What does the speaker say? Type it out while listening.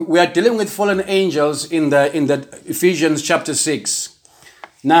We are dealing with fallen angels in the Ephesians chapter 6.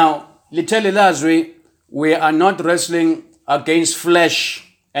 Now, little Lazarus, we are not wrestling against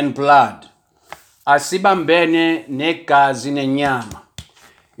flesh and blood. Asibambene negazi nenyama.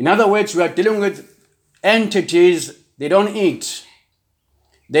 In other words, we are dealing with entities. They don't eat,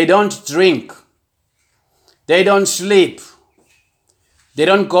 they don't drink, they don't sleep, they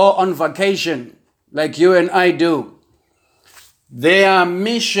don't go on vacation like you and I do. Their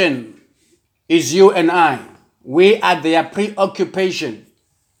mission is you and I. We are their preoccupation.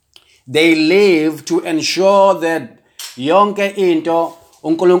 They live to ensure that yonke into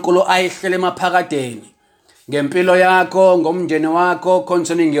uNkulunkulu ayihlele emaphakadeni ngempilo yakho, ngomndeni wakho,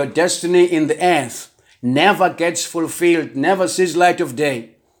 concerning your destiny in the earth, never gets fulfilled, never sees light of day.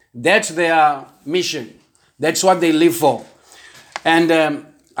 That's their mission. That's what they live for. And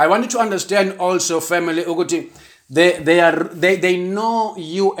I want you to understand also, family, Uguti, they know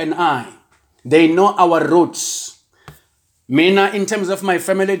you and I. They know our roots. Mina, in terms of my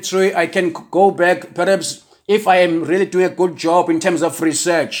family tree, I can go back, perhaps if I am really doing a good job in terms of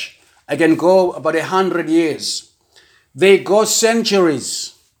research, I can go about 100 years. They go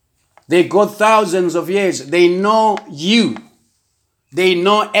centuries. They go thousands of years. They know you. They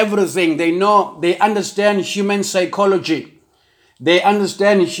know everything. They understand human psychology. They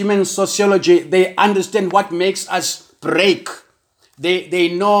understand human sociology. They understand what makes us break. They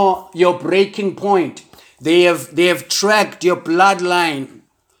know your breaking point. They have tracked your bloodline,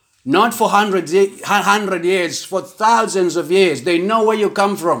 not for 100 years, for thousands of years. They know where you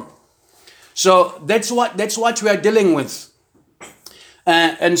come from. So that's what we are dealing with.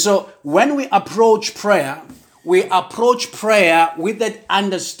 And so when we approach prayer with that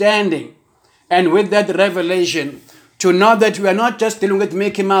understanding and with that revelation, to know that we are not just dealing with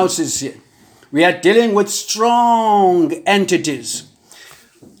Mickey Mouses here. We are dealing with strong entities.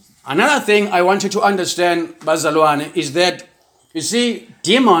 Another thing I want you to understand, Bazalwane, is that, you see,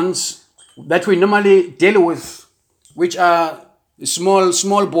 demons that we normally deal with, which are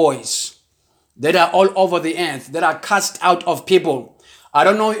small boys that are all over the earth, that are cast out of people. I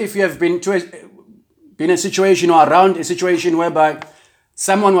don't know if you have been a situation or around a situation whereby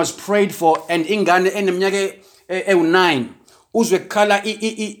someone was prayed for and ingane eneminyaka ewu9 uzwe kukhala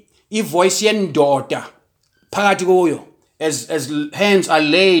ivoice yendoda phakathi kuyo as hands are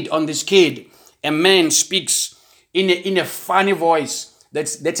laid on this kid. A man speaks in a funny voice.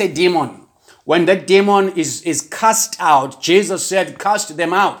 That's a demon. When that demon is cast out, Jesus said, cast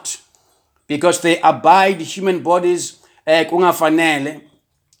them out, because they abide human bodies kungafanele.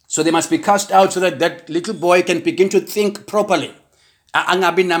 So they must be cast out so that that little boy can begin to think properly.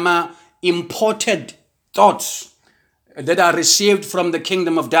 Angabi nama imported thoughts that are received from the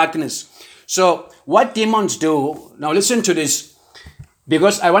kingdom of darkness. So what demons do, now listen to this,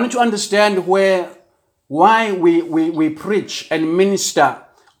 because I wanted to understand why we preach and minister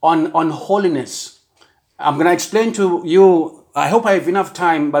on holiness. I'm going to explain to you. I hope I have enough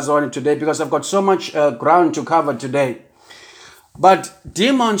time, Bazalwane, today, because I've got so much ground to cover today. But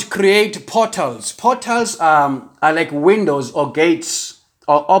demons create portals. Portals are like windows or gates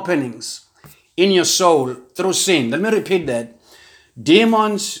or openings in your soul through sin. Let me repeat that.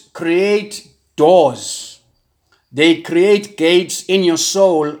 Demons create doors. They create gates in your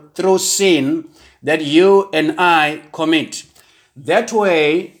soul through sin that you and I commit. That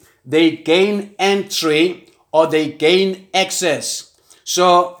way, they gain entry or they gain access.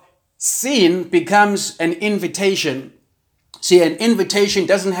 So sin becomes an invitation. See, an invitation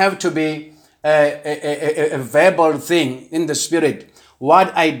doesn't have to be a verbal thing in the spirit.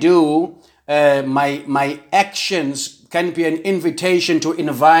 What I do, my actions can be an invitation to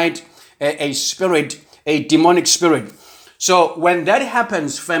invite a spirit, a demonic spirit. So when that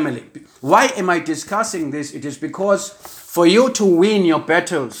happens, family, why am I discussing this? It is because for you to win your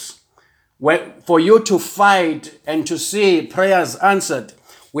battles, for you to fight and to see prayers answered,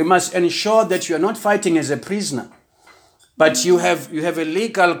 we must ensure that you are not fighting as a prisoner, but you have a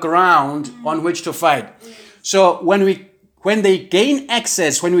legal ground on which to fight. So when they gain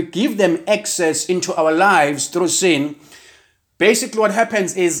access, when we give them access into our lives through sin, basically what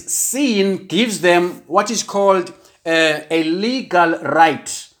happens is sin gives them what is called a legal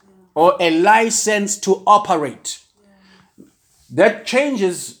right or a license to operate. That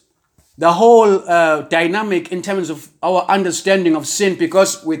changes the whole dynamic in terms of our understanding of sin,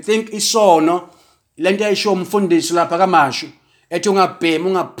 because we think isono lento ayisho umfundisi lapha kaMashu ethi ungabhema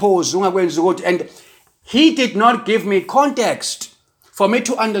ungaphuza ungakwenza ukuthi, and he did not give me context for me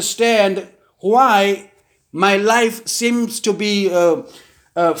to understand why my life seems to be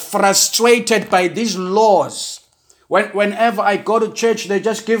frustrated by these laws. Whenever I go to church, they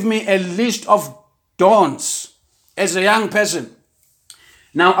just give me a list of don'ts as a young person.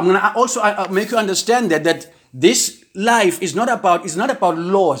 Now, I'm going to also make you understand that this life is not about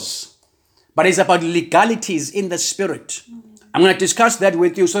laws, but it's about legalities in the spirit. I'm going to discuss that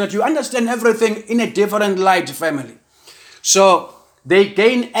with you so that you understand everything in a different light, family. So they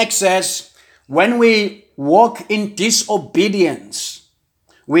gain access when we walk in disobedience.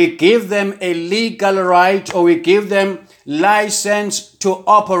 We give them a legal right, or we give them license to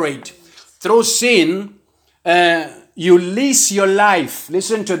operate. Through sin, you lease your life.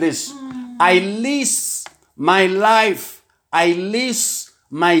 Listen to this. I lease my life. I lease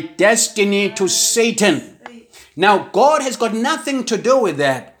my destiny to Satan. Now, God has got nothing to do with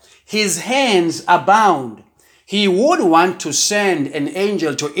that. His hands are bound. He would want to send an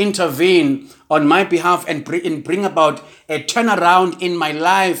angel to intervene on my behalf and bring about a turnaround in my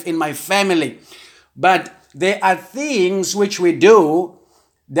life, in my family. But there are things which we do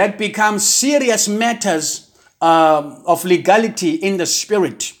that become serious matters of legality in the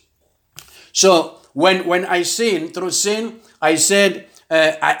spirit. So when I sin, through sin, I said,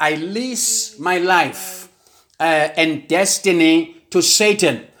 I lease my life and destiny to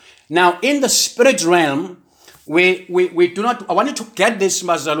Satan. Now, in the spirit realm, we do not, I want you to get this,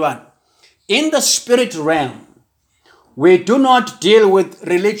 Mazalwan. In the spirit realm, we do not deal with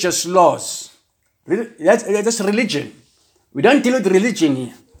religious laws. That's religion. We don't deal with religion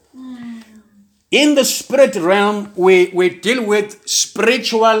here. In the spirit realm, we deal with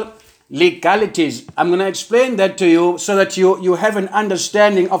spiritual legalities. I'm going to explain that to you so that you have an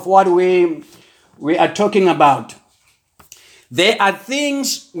understanding of what we are talking about. There are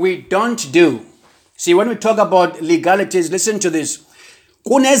things we don't do. See, when we talk about legalities, listen to this.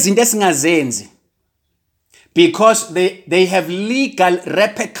 Because they have legal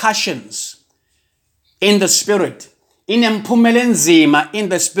repercussions in the spirit. In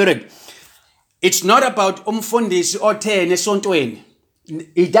the spirit. It's not about umfundisi othene esontweni.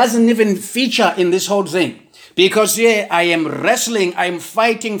 It doesn't even feature in this whole thing. Because here I am wrestling, I am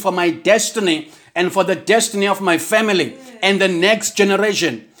fighting for my destiny and for the destiny of my family and the next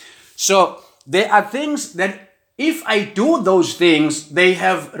generation. So there are things that if I do those things, they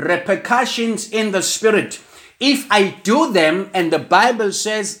have repercussions in the spirit. If I do them and the Bible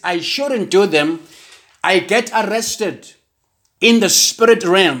says I shouldn't do them, I get arrested in the spirit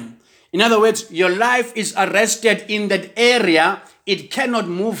realm. In other words, your life is arrested in that area. It cannot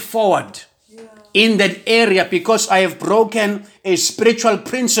move forward in that area because I have broken a spiritual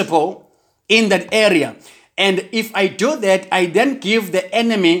principle in that area. And if I do that, I then give the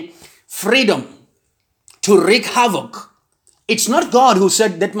enemy freedom to wreak havoc. It's not God who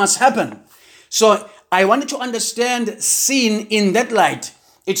said that must happen. So I wanted to understand sin in that light.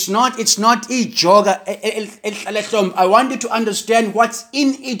 It's not joga. I want you to understand what's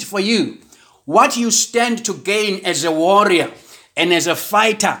in it for you. What you stand to gain as a warrior and as a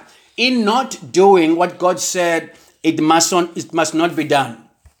fighter in not doing what God said it must not be done.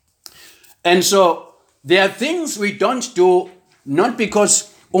 And so there are things we don't do not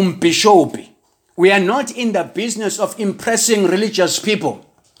because bishopi. We are not in the business of impressing religious people.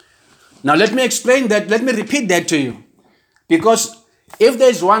 Now let me explain that. Let me repeat that to you. Because if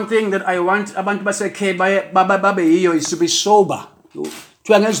there's one thing that I want abantu basekhe babe yiyo is to be sober.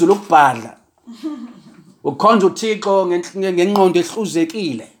 Kuthiwa ngezulu ukubhadla. Ukhonza uThixo ngengqondo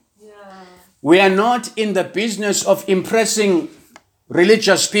ehluzekile. We are not in the business of impressing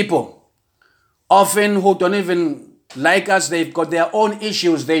religious people. Often who don't even like us, they've got their own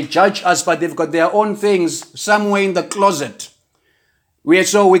issues. They judge us, but they've got their own things somewhere in the closet. We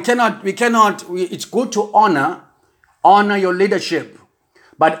cannot, it's good to honor your leadership.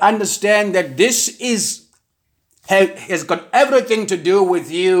 But understand that this has got everything to do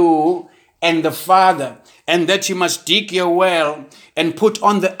with you and the Father. And that you must dig your well and put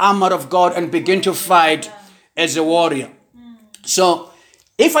on the armor of God and begin to fight as a warrior. So,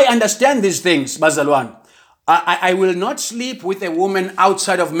 if I understand these things, Bazalwan, I will not sleep with a woman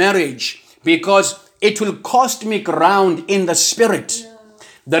outside of marriage because it will cost me ground in the spirit.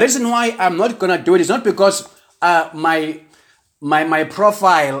 The reason why I'm not going to do it is not because my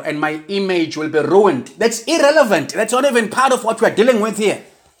profile and my image will be ruined. That's irrelevant. That's not even part of what we're dealing with here.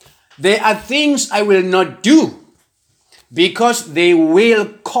 There are things I will not do because they will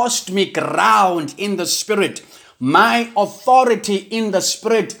cost me ground in the spirit. My authority in the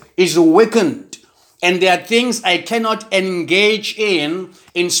spirit is weakened. And there are things I cannot engage in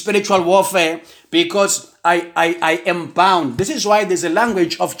spiritual warfare because I am bound. This is why there's a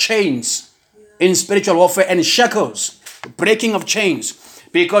language of chains in spiritual warfare and shackles, breaking of chains.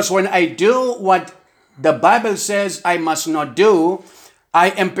 Because when I do what the Bible says I must not do, I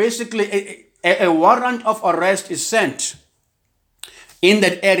am basically, a warrant of arrest is sent in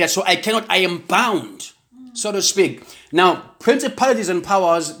that area. So I am bound, so to speak. Now, principalities and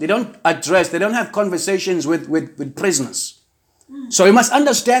powers, they don't have conversations with prisoners. So you must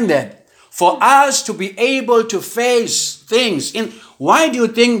understand that. For us to be able to face things, why do you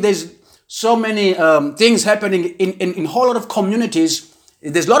think there's so many things happening in a whole lot of communities?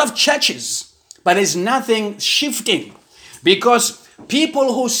 There's a lot of churches, but there's nothing shifting. Because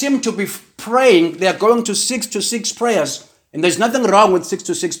people who seem to be praying, they are going to 6 to 6 prayers. And there's nothing wrong with 6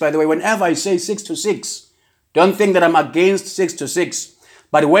 to 6, by the way. Whenever I say 6 to 6, don't think that I'm against 6 to 6.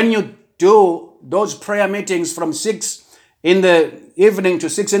 But when you do those prayer meetings from 6 in the evening to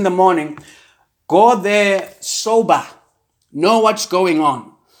 6 in the morning, go there sober. Know what's going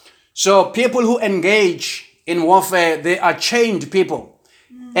on. So people who engage in warfare, they are chained people.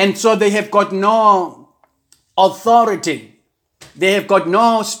 And so they have got no authority. They have got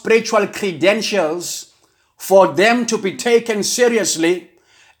no spiritual credentials for them to be taken seriously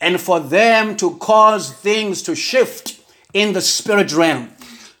and for them to cause things to shift in the spirit realm.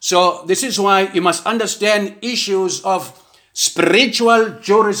 So this is why you must understand issues of spiritual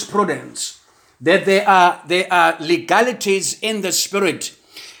jurisprudence, that there are legalities in the spirit.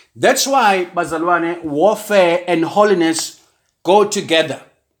 That's why, Bazalwane, warfare and holiness go together.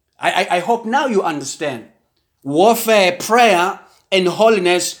 I hope now you understand. Warfare, prayer, and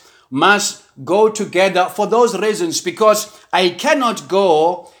holiness must go together for those reasons, because I cannot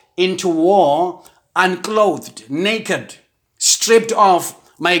go into war unclothed, naked, stripped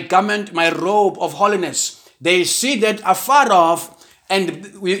off my garment, my robe of holiness. They see that afar off,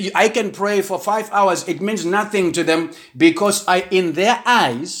 and I can pray for 5 hours. It means nothing to them, because in their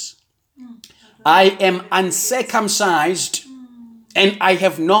eyes, I am uncircumcised and I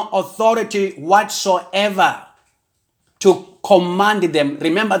have no authority whatsoever to command them.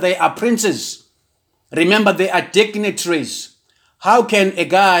 Remember, they are princes. Remember, they are dignitaries. How can a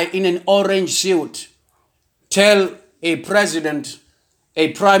guy in an orange suit tell a president,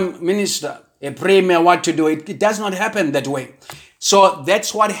 a prime minister, a premier what to do? It does not happen that way. So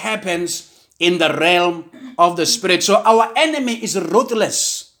that's what happens in the realm of the spirit. So our enemy is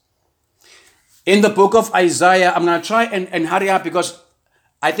ruthless. In the book of Isaiah, I'm going to try and hurry up, because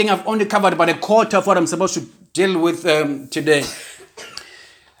I think I've only covered about a quarter of what I'm supposed to deal with today.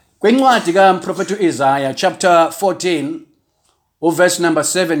 Kwincwadi kaMphrofethi Isaiah, chapter 14, verse number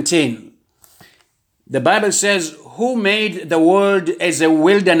 17. The Bible says, "Who made the world as a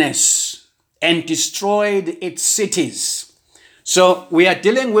wilderness and destroyed its cities?" So we are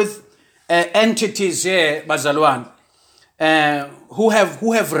dealing with entities here, Bazalwan, who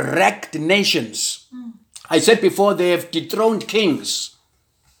have wrecked nations. I said before, they have dethroned kings.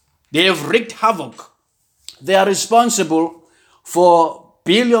 They have wreaked havoc. They are responsible for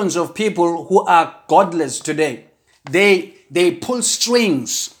billions of people who are godless today. They pull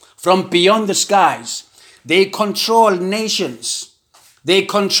strings from beyond the skies. They control nations. They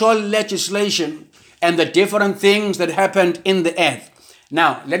control legislation and the different things that happened in the earth.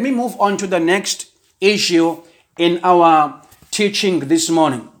 Now, let me move on to the next issue in our teaching this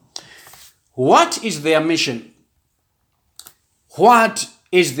morning. What is their mission? What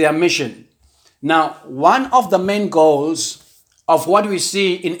is their mission? Now, one of the main goals of what we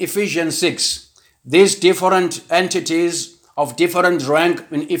see in Ephesians 6, these different entities of different rank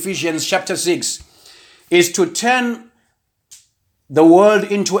in Ephesians chapter 6, is to turn the world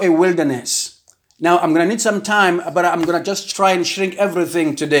into a wilderness. Now, I'm going to need some time, but I'm going to just try and shrink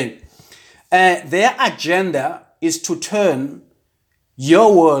everything today. Their agenda is to turn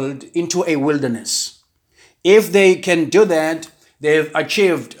your world into a wilderness. If they can do that, they've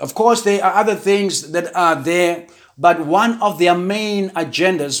achieved. Of course, there are other things that are there, but one of their main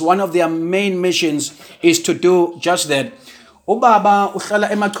agendas, one of their main missions is to do just that. Ubaba uhlala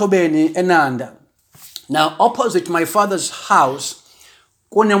eMachobeni eNanda. Now, opposite my father's house,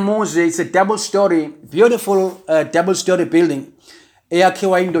 kunemuzi, it's a double-story, beautiful double-story building.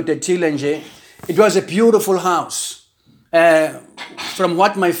 Eyakhiwa indoda ethile nje. It was a beautiful house. From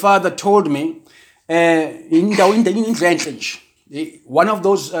what my father told me, one of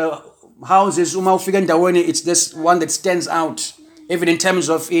those houses, it's this one that stands out, even in terms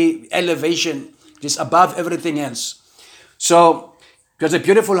of elevation, just above everything else. So it was a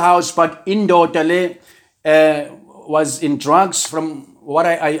beautiful house, but Indotale was in drugs, from what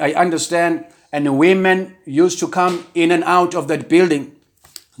I understand, and women used to come in and out of that building.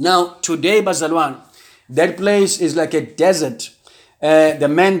 Now, today, Bazalwan, that place is like a desert. The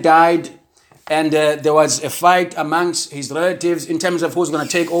man died, and there was a fight amongst his relatives in terms of who's going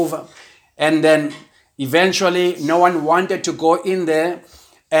to take over. And then Eventually, no one wanted to go in there,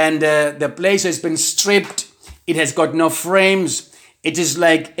 and the place has been stripped. It has got no frames. It is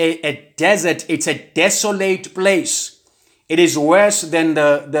like a desert. It's a desolate place. It is worse than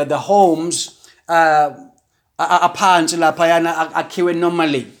the homes apparently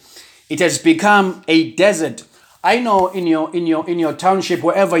normally. It has become a desert. I know in your township,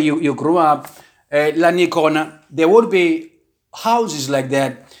 wherever you grew up, Lanikona, there would be houses like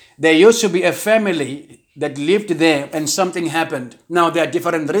that. There used to be a family that lived there and something happened. Now, there are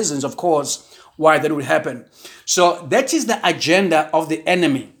different reasons, of course, why that would happen. So that is the agenda of the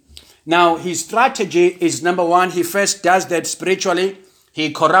enemy. Now, his strategy is, number one, he first does that spiritually.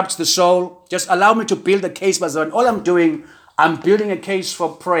 He corrupts the soul. Just allow me to build a case, Pastor. All I'm doing, I'm building a case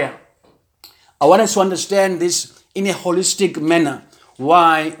for prayer. I want us to understand this in a holistic manner,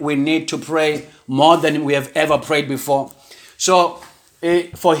 why we need to pray more than we have ever prayed before. So,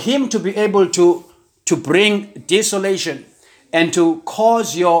 for him to be able to bring desolation and to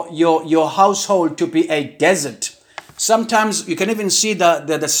cause your household to be a desert. Sometimes you can even see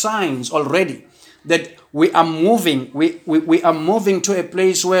the signs already that we are moving. We are moving to a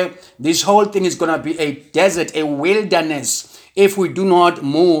place where this whole thing is going to be a desert, a wilderness, if we do not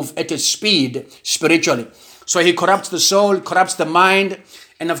move at a speed spiritually. So he corrupts the soul, corrupts the mind,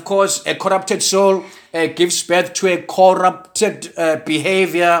 and of course, a corrupted soul gives birth to a corrupted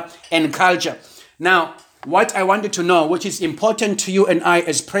behavior and culture. Now, what I wanted to know, which is important to you and I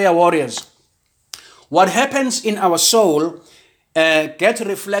as prayer warriors, what happens in our soul gets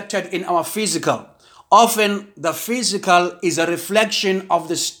reflected in our physical. Often, the physical is a reflection of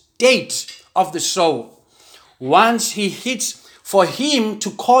the state of the soul. Once he hits, for him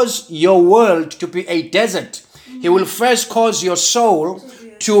to cause your world to be a desert, he will first cause your soul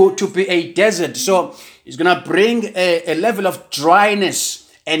to be a desert. So he's going to bring a level of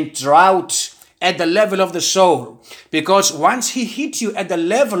dryness and drought at the level of the soul. Because once he hits you at the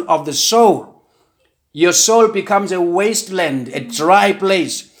level of the soul, your soul becomes a wasteland, a dry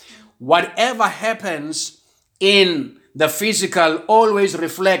place. Whatever happens in the physical always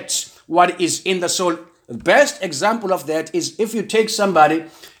reflects what is in the soul. The best example of that is if you take somebody,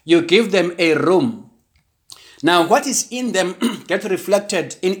 you give them a room. Now, what is in them gets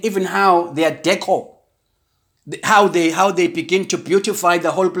reflected in even how their decor, how they begin to beautify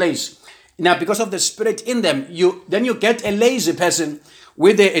the whole place. Now, because of the spirit in them, you get a lazy person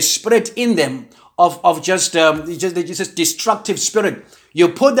with a spirit in them of just destructive spirit. You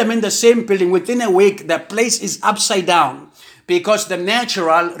put them in the same building. Within a week, the place is upside down because the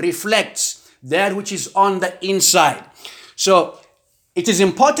natural reflects that which is on the inside. So it is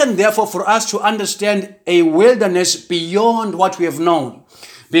important, therefore, for us to understand a wilderness beyond what we have known.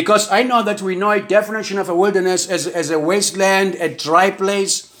 Because I know that we know a definition of a wilderness as a wasteland, a dry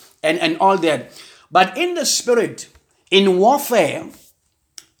place, and all that. But in the spirit, in warfare,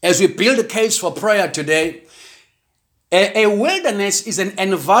 as we build a case for prayer today, a wilderness is an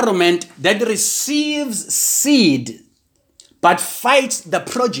environment that receives seed but fights the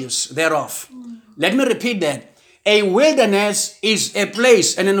produce thereof. Let me repeat that. A wilderness is a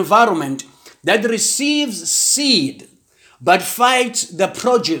place, an environment that receives seed but fights the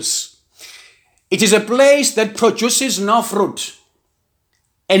produce. It is a place that produces no fruit,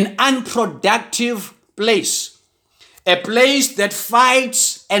 an unproductive place, a place that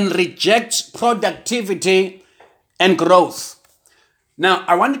fights and rejects productivity and growth. Now,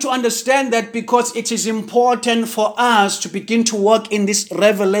 I want you to understand that because it is important for us to begin to walk in this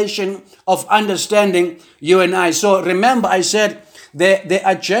revelation of understanding, you and I. So remember, I said the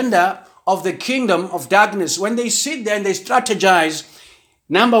agenda of the kingdom of darkness, when they sit there and they strategize,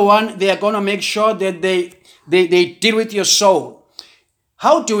 number one, they are going to make sure that they deal with your soul.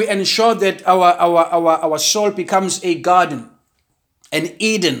 How do we ensure that our soul becomes a garden, an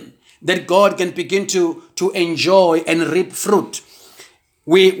Eden, that God can begin to enjoy and reap fruit?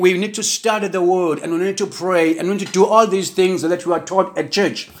 We need to study the word, and we need to pray, and we need to do all these things that we are taught at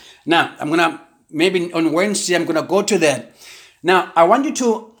church. Now, maybe on Wednesday, I'm going to go to that. Now, I want you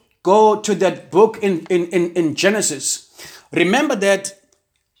to go to that book in Genesis. Remember that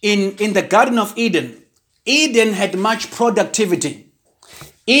in the Garden of Eden, Eden had much productivity.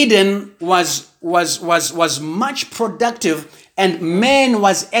 Eden was much productive, and man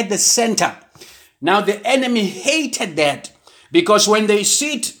was at the center. Now, the enemy hated that. Because when they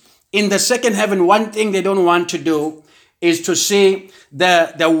sit in the second heaven, one thing they don't want to do is to see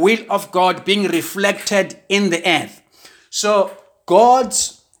the will of God being reflected in the earth. So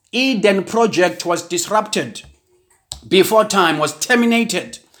God's Eden project was disrupted before time, was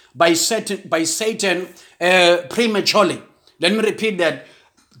terminated by Satan prematurely. Let me repeat that.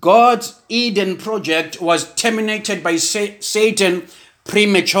 God's Eden project was terminated by Satan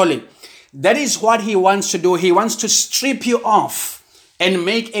prematurely. That is what he wants to do. He wants to strip you off and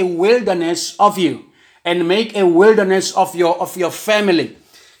make a wilderness of you, and make a wilderness of your family.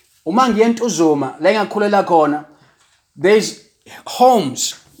 Uma ngiyentuzuma la engakhulela khona, there's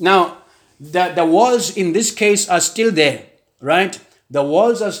homes. Now, the walls in this case are still there, right? The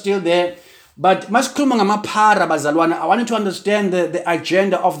walls are still there. But masikhuluma ngamaphara bazalwana, I want you to understand the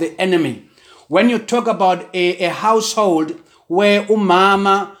agenda of the enemy. When you talk about a household where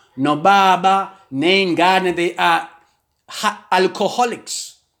umama, nobaba, nengane, they are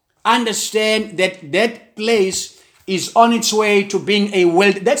alcoholics, understand that that place is on its way to being a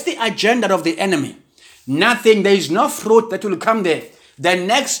world. That's the agenda of the enemy. Nothing, there is no fruit that will come there. The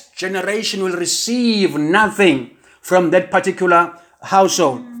next generation will receive nothing from that particular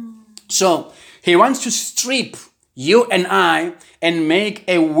household. So he wants to strip you and I and make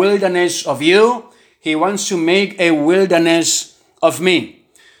a wilderness of you. He wants to make a wilderness of me.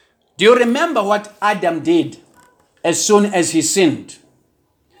 Do you remember what Adam did as soon as he sinned?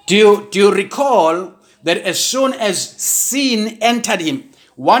 Do you recall that as soon as sin entered him,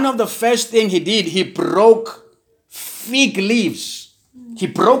 one of the first things he did, he broke fig leaves. He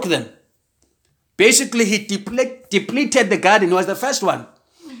broke them. Basically, he depleted the garden. He was the first one.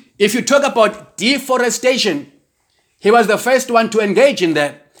 If you talk about deforestation, he was the first one to engage in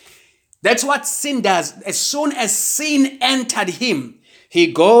that. That's what sin does. As soon as sin entered him,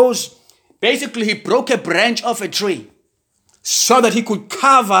 he goes, basically he broke a branch of a tree so that he could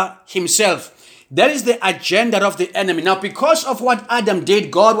cover himself. That is the agenda of the enemy. Now, because of what Adam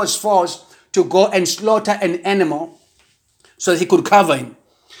did, God was forced to go and slaughter an animal so that he could cover him.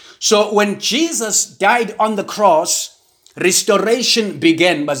 So when Jesus died on the cross, restoration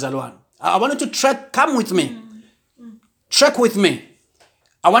began, Bazalwan. I want you to come with me. Track with me.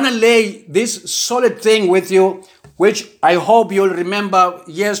 I want to lay this solid thing with you, which I hope you'll remember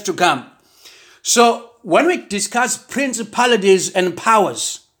years to come. So when we discuss principalities and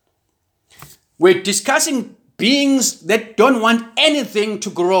powers, we're discussing beings that don't want anything to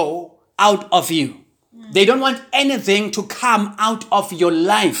grow out of you. They don't want anything to come out of your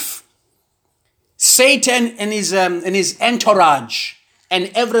life. Satan and his entourage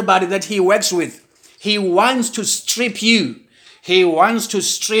and everybody that he works with, he wants to strip you. He wants to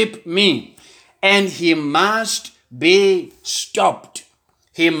strip me. And he must be stopped.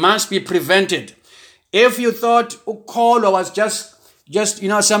 He must be prevented. If you thought ukholwa was just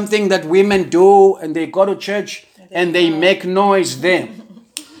something that women do and they go to church and they make noise there,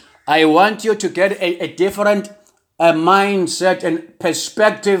 I want you to get a different mindset and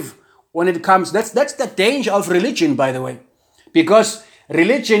perspective when it comes. That's the danger of religion, by the way, because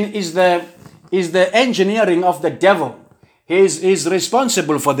religion is the engineering of the devil. He's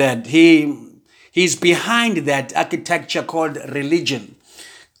responsible for that. He's behind that architecture called religion.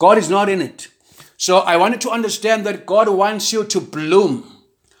 God is not in it. So I want you to understand that God wants you to bloom.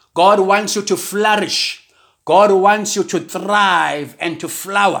 God wants you to flourish. God wants you to thrive and to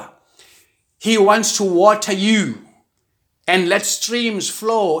flower. He wants to water you and let streams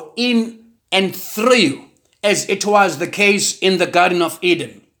flow in and through you, as it was the case in the Garden of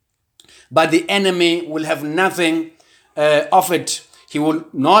Eden. But the enemy will have nothing of it. He will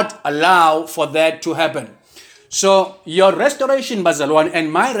not allow for that to happen. So your restoration, Bazalwan,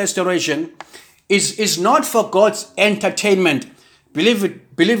 and my restoration is not for God's entertainment. Believe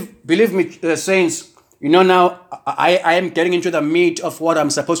me, saints. You know, now I am getting into the meat of what I'm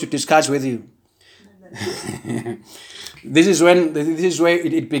supposed to discuss with you. This is where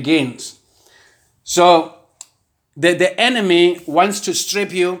it begins. So the enemy wants to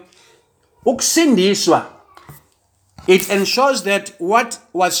strip you. Ukusindiswa. It ensures that what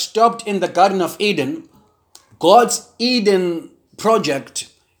was stopped in the Garden of Eden, God's Eden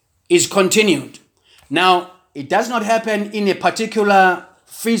project, is continued. Now, it does not happen in a particular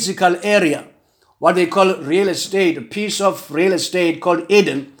physical area, what they call real estate, a piece of real estate called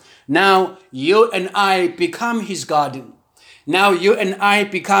Eden. Now, you and I become his garden. Now, you and I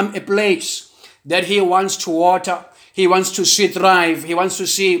become a place that he wants to water. He wants to see thrive. He wants to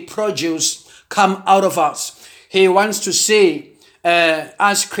see produce come out of us. He wants to see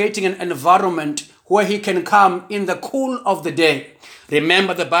us creating an environment where he can come in the cool of the day.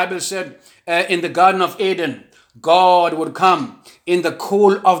 Remember, the Bible said in the Garden of Eden, God would come in the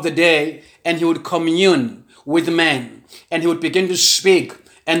cool of the day and he would commune with man and he would begin to speak.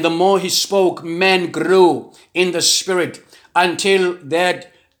 And the more he spoke, man grew in the spirit until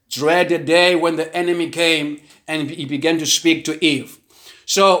that dreaded day when the enemy came and he began to speak to Eve.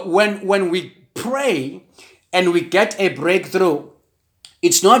 So when we pray and we get a breakthrough,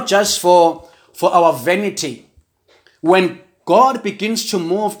 It's not just for our vanity. When God begins to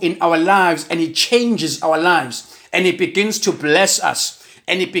move in our lives and He changes our lives and He begins to bless us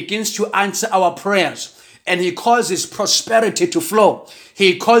and He begins to answer our prayers and He causes prosperity to flow.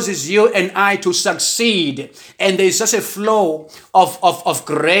 He causes you and I to succeed. And there's such a flow of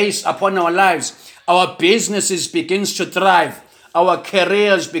grace upon our lives. Our businesses begins to thrive. Our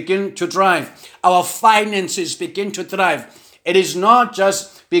careers begin to thrive. Our finances begin to thrive. It is not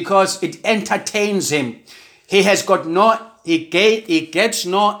just because it entertains Him. He gets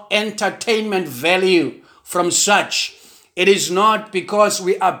no entertainment value from such. It is not because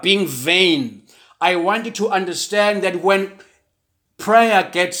we are being vain. I want you to understand that when prayer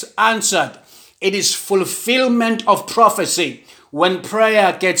gets answered, it is fulfillment of prophecy. When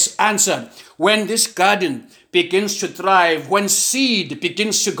prayer gets answered, when this garden begins to thrive, when seed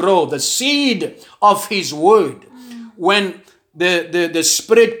begins to grow, the seed of His word, when the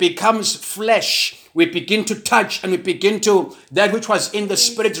spirit becomes flesh, we begin to touch and we begin to, that which was in the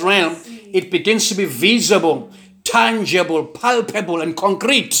spirit realm, it begins to be visible, tangible, palpable, and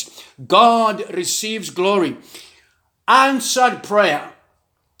concrete. God receives glory. Answered prayer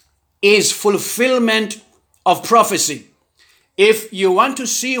is fulfillment of prophecy. If you want to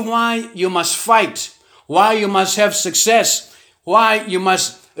see why you must fight, why you must have success, why you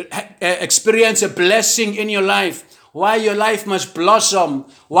must experience a blessing in your life, why your life must blossom,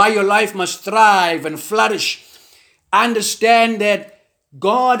 why your life must thrive and flourish, understand that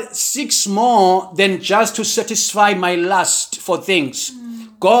God seeks more than just to satisfy my lust for things.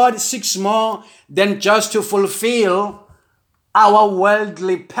 God seeks more than just to fulfill our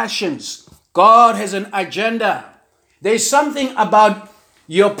worldly passions. God has an agenda. There is something about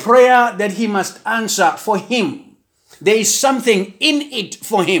your prayer that He must answer for Him. There is something in it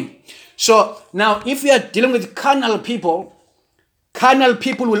for Him. So now if we are dealing with carnal people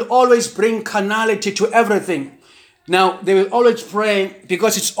will always bring carnality to everything. Now they will always pray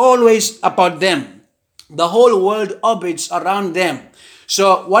because it's always about them. The whole world orbits around them.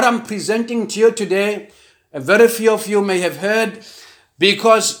 So what I'm presenting to you today, very few of you may have heard,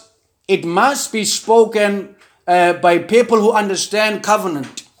 because it must be spoken by people who understand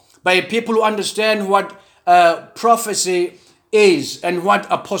covenant, by people who understand what prophecy is and what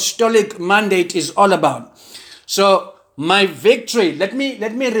apostolic mandate is all about. So my victory, let me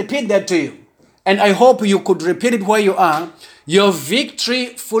repeat that to you. And I hope you could repeat it where you are. Your victory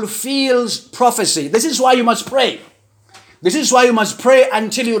fulfills prophecy. This is why you must pray. This is why you must pray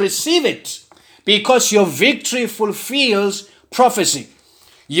until you receive it. Because your victory fulfills prophecy.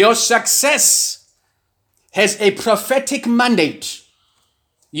 Your success has a prophetic mandate.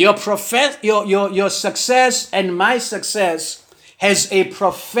 Your success and my success has a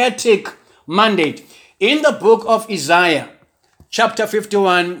prophetic mandate. In the book of Isaiah, chapter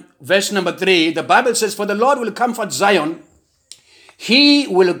 51, verse number 3, the Bible says, "For the Lord will comfort Zion. He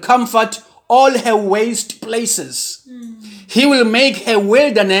will comfort all her waste places. He will make her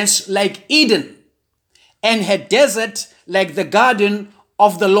wilderness like Eden and her desert like the garden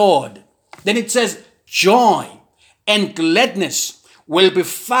of the Lord." Then it says, "Joy and gladness will be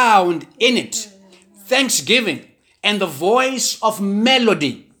found in it, thanksgiving and the voice of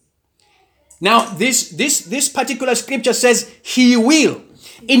melody." Now, this particular scripture says He will.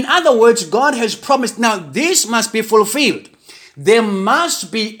 In other words, God has promised. Now, this must be fulfilled. There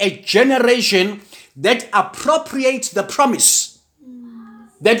must be a generation that appropriates the promise,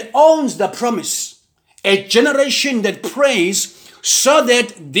 that owns the promise, a generation that prays so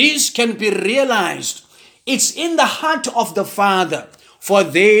that this can be realized. It's in the heart of the Father for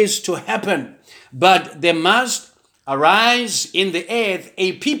this to happen. But there must arise in the earth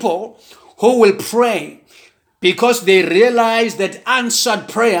a people who will pray because they realize that answered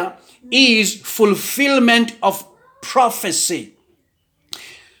prayer is fulfillment of prophecy.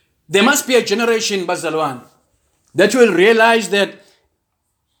 There must be a generation, Bazalwan, that will realize that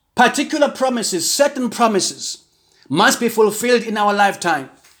particular promises, certain promises, must be fulfilled in our lifetime.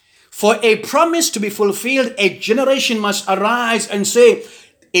 For a promise to be fulfilled, a generation must arise and say,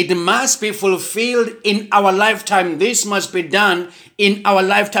 it must be fulfilled in our lifetime. This must be done in our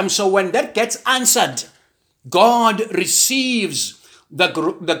lifetime. So when that gets answered, God receives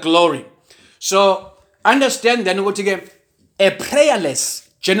the glory. So understand then what again, a prayerless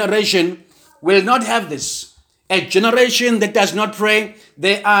generation will not have this. A generation that does not pray,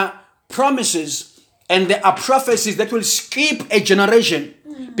 there are promises and there are prophecies that will skip a generation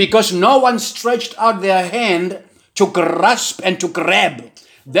because no one stretched out their hand to grasp and to grab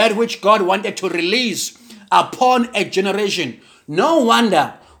that which God wanted to release upon a generation. No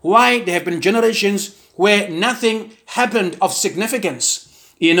wonder why there have been generations where nothing happened of significance.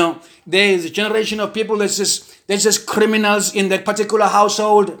 You know, there is a generation of people there's just criminals in that particular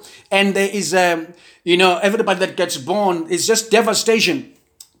household, and there is everybody that gets born is just devastation.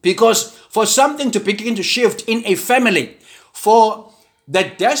 Because for something to begin to shift in a family, for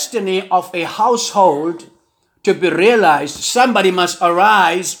the destiny of a household to be realized, somebody must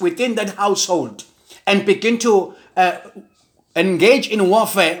arise within that household and begin to engage in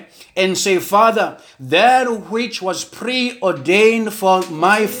warfare and say, Father, that which was preordained for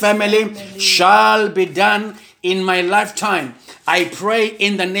my family shall be done in my lifetime. I pray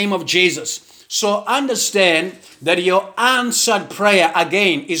in the name of Jesus. So understand that your answered prayer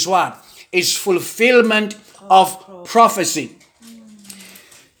again is what? Is fulfillment of prophecy.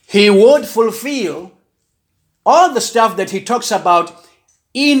 He would fulfill all the stuff that he talks about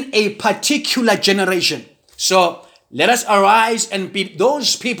in a particular generation. So let us arise and be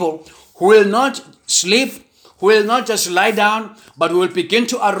those people who will not sleep, who will not just lie down, but will begin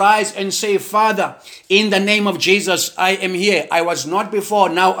to arise and say, Father, in the name of Jesus, I am here. I was not before,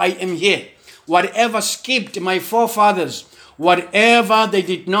 now I am here. Whatever skipped my forefathers, whatever they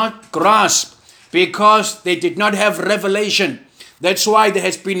did not grasp because they did not have revelation. That's why there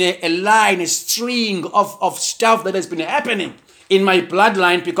has been a line, a string of stuff that has been happening in my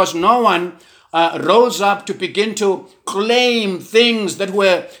bloodline, because no one rose up to begin to claim things that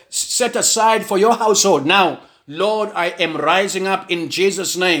were set aside for your household. Now, Lord, I am rising up in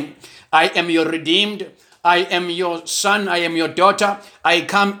Jesus' name. I am your redeemed. I am your son. I am your daughter. I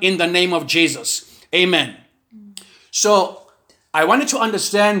come in the name of Jesus. Amen. So I wanted to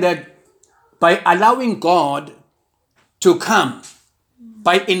understand that by allowing God to come,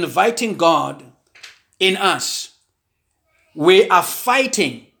 by inviting God in us, we are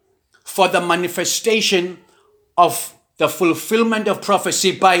fighting for the manifestation of the fulfillment of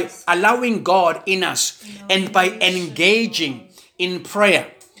prophecy by allowing God in us and by engaging in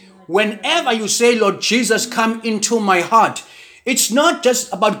prayer. Whenever you say, Lord Jesus, come into my heart, it's not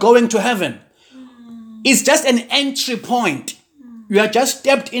just about going to heaven. It's just an entry point. You have just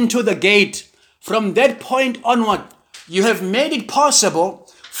stepped into the gate. From that point onward, you have made it possible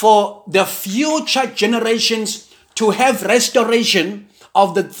for the future generations to have restoration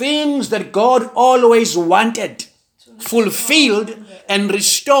of the things that God always wanted, fulfilled and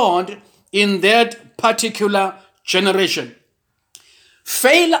restored in that particular generation.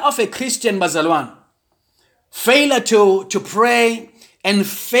 Failure of a Christian, Bazalwan, failure to pray and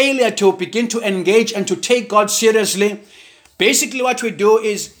failure to begin to engage and to take God seriously, basically what we do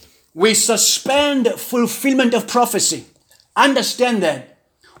is we suspend fulfillment of prophecy. Understand that.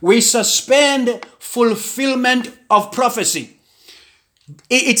 We suspend fulfillment of prophecy.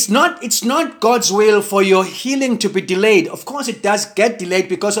 It's not God's will for your healing to be delayed. Of course, it does get delayed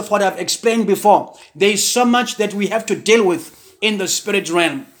because of what I've explained before. There is so much that we have to deal with in the spirit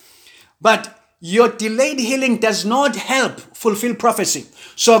realm. But your delayed healing does not help fulfill prophecy.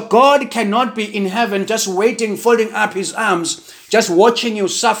 So God cannot be in heaven just waiting, folding up his arms, just watching you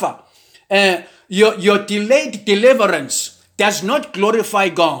suffer. Your delayed deliverance does not glorify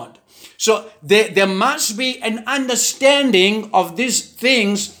God. So there must be an understanding of these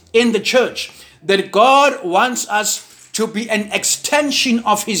things in the church, that God wants us to be an extension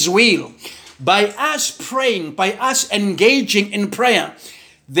of his will. By us praying, by us engaging in prayer,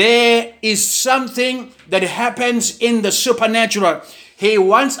 there is something that happens in the supernatural. He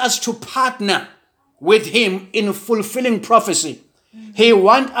wants us to partner with him in fulfilling prophecy. He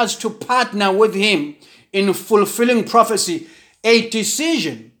wants us to partner with him in fulfilling prophecy. A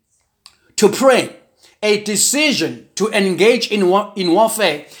decision to pray, a decision to engage in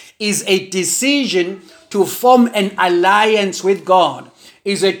warfare is a decision to form an alliance with God,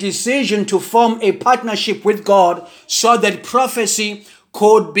 is a decision to form a partnership with God so that prophecy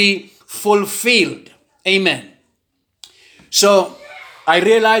could be fulfilled. Amen. So I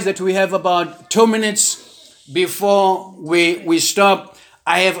realize that we have about 2 minutes before we stop.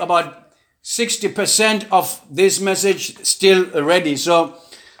 I have about 60% of this message still ready. So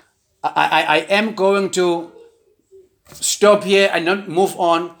I am going to stop here and not move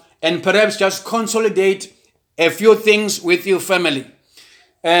on, and perhaps just consolidate a few things with your family,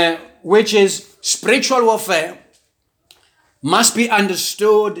 which is spiritual warfare must be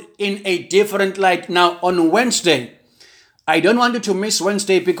understood in a different light. Now, on Wednesday, I don't want you to miss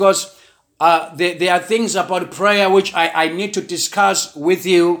Wednesday because there are things about prayer which I need to discuss with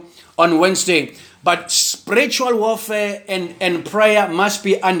you on Wednesday. But spiritual warfare and prayer must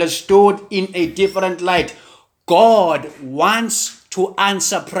be understood in a different light. God wants to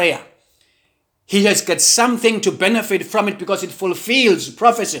answer prayer. He has got something to benefit from it because it fulfills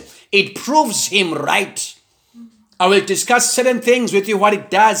prophecy. It proves him right. I will discuss certain things with you, what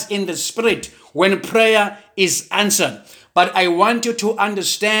it does in the spirit when prayer is answered. But I want you to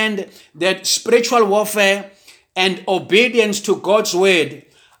understand that spiritual warfare and obedience to God's word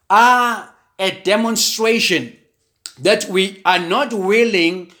are a demonstration that we are not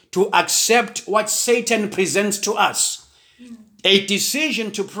willing to accept what Satan presents to us. A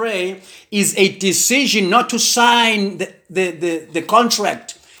decision to pray is a decision not to sign the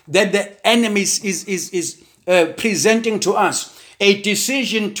contract that the enemy is presenting to us. A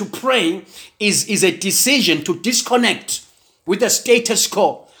decision to pray is a decision to disconnect with the status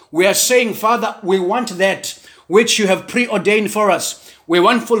quo. We are saying, Father, we want that which you have preordained for us. We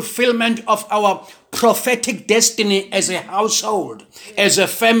want fulfillment of our prophetic destiny as a household, as a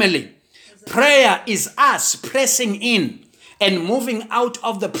family. Prayer is us pressing in and moving out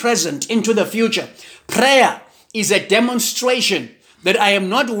of the present into the future. Prayer is a demonstration that I am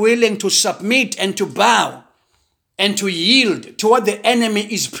not willing to submit and to bow and to yield to what the enemy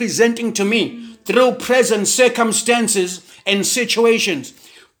is presenting to me through present circumstances and situations.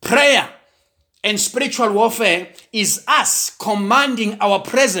 Prayer and spiritual warfare is us commanding our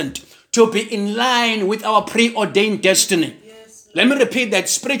present to be in line with our preordained destiny. Let me repeat that.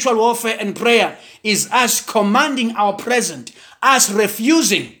 Spiritual warfare and prayer is us commanding our present, us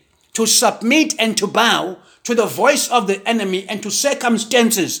refusing to submit and to bow to the voice of the enemy and to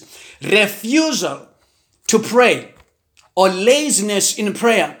circumstances. Refusal to pray or laziness in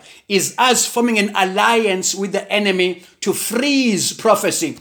prayer is us forming an alliance with the enemy to freeze prophecy,